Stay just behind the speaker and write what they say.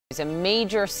It's a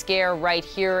major scare right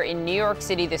here in New York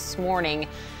City this morning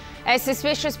as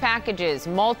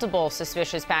multiple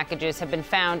suspicious packages have been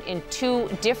found in two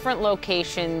different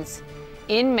locations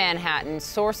in Manhattan.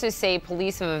 Sources say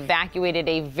police have evacuated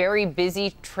a very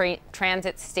busy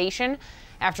transit station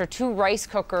after two rice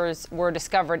cookers were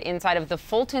discovered inside of the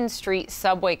Fulton Street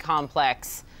subway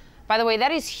complex. By the way,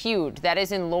 that is huge. That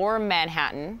is in Lower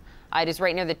Manhattan. It is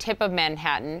right near the tip of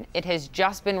Manhattan. It has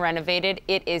just been renovated.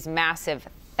 It is massive.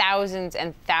 Thousands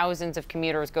and thousands of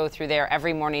commuters go through there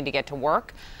every morning to get to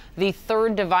work. The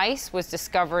third device was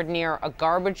discovered near a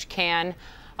garbage can.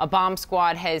 A bomb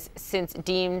squad has since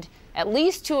deemed at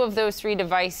least two of those three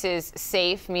devices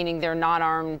safe, meaning they're not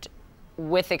armed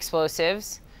with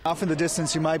explosives. Off in the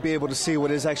distance, you might be able to see what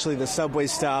is actually the subway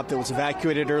stop that was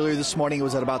evacuated earlier this morning. It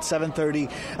was at about 7:30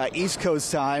 East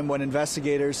Coast time when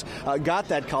investigators got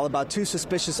that call about two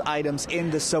suspicious items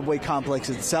in the subway complex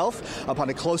itself. Upon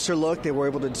a closer look, they were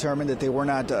able to determine that they were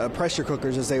not pressure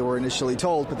cookers as they were initially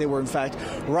told, but they were in fact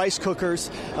rice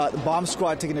cookers. The bomb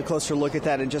squad taking a closer look at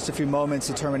that in just a few moments,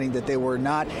 determining that they were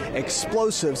not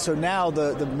explosive. So now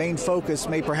the main focus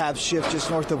may perhaps shift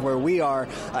just north of where we are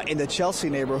in the Chelsea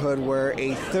neighborhood, where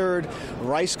a third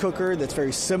rice cooker that's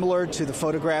very similar to the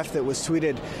photograph that was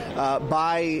tweeted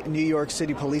by New York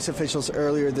City police officials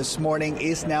earlier this morning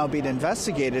is now being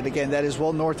investigated. Again, that is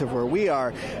well north of where we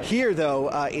are. Here, though,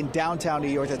 in downtown New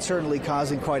York, that's certainly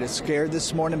causing quite a scare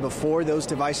this morning. Before those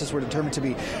devices were determined to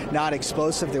be not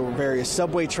explosive, there were various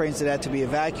subway trains that had to be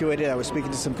evacuated. I was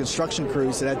speaking to some construction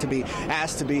crews that had to be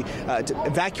asked to be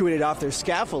evacuated off their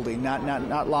scaffolding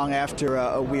not long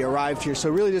after we arrived here. So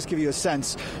really just give you a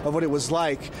sense of what it was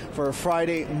like for a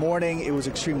Friday morning. It was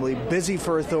extremely busy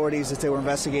for authorities as they were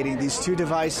investigating these two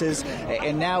devices.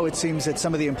 And now it seems that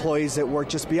some of the employees that work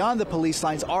just beyond the police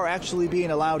lines are actually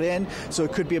being allowed in. So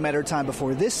it could be a matter of time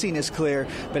before this scene is clear.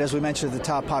 But as we mentioned at the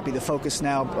top, Poppy, the focus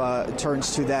now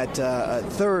turns to that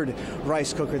third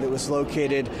rice cooker that was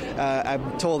located,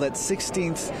 I'm told, at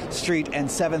 16th Street and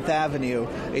 7th Avenue,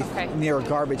 near a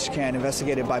garbage can,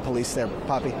 investigated by police there.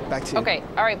 Poppy, back to you. Okay.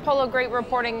 All right, Polo, great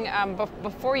reporting.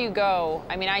 Before you go,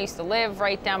 I mean, I used to live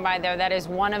right down by there. That is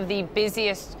one of the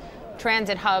busiest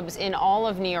transit hubs in all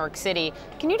of New York City.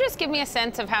 Can you just give me a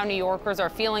sense of how New Yorkers are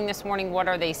feeling this morning? What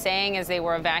are they saying as they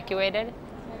were evacuated?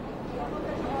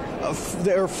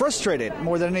 They're frustrated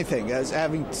more than anything. As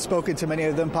having spoken to many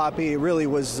of them, Poppy, it really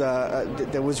was,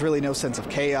 there was really no sense of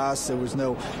chaos. There was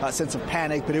no sense of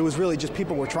panic, but it was really just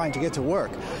people were trying to get to work.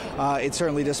 It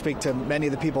certainly does speak to many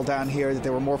of the people down here that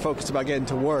they were more focused about getting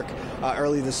to work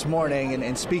early this morning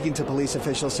and speaking to police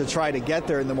officials to try to get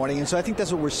there in the morning. And so I think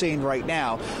that's what we're seeing right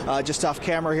now. Just off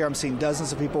camera here, I'm seeing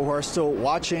dozens of people who are still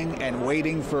watching and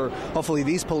waiting for hopefully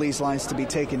these police lines to be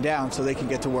taken down so they can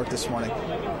get to work this morning.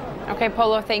 Okay,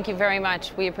 Polo, thank you very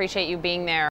much. We appreciate you being there.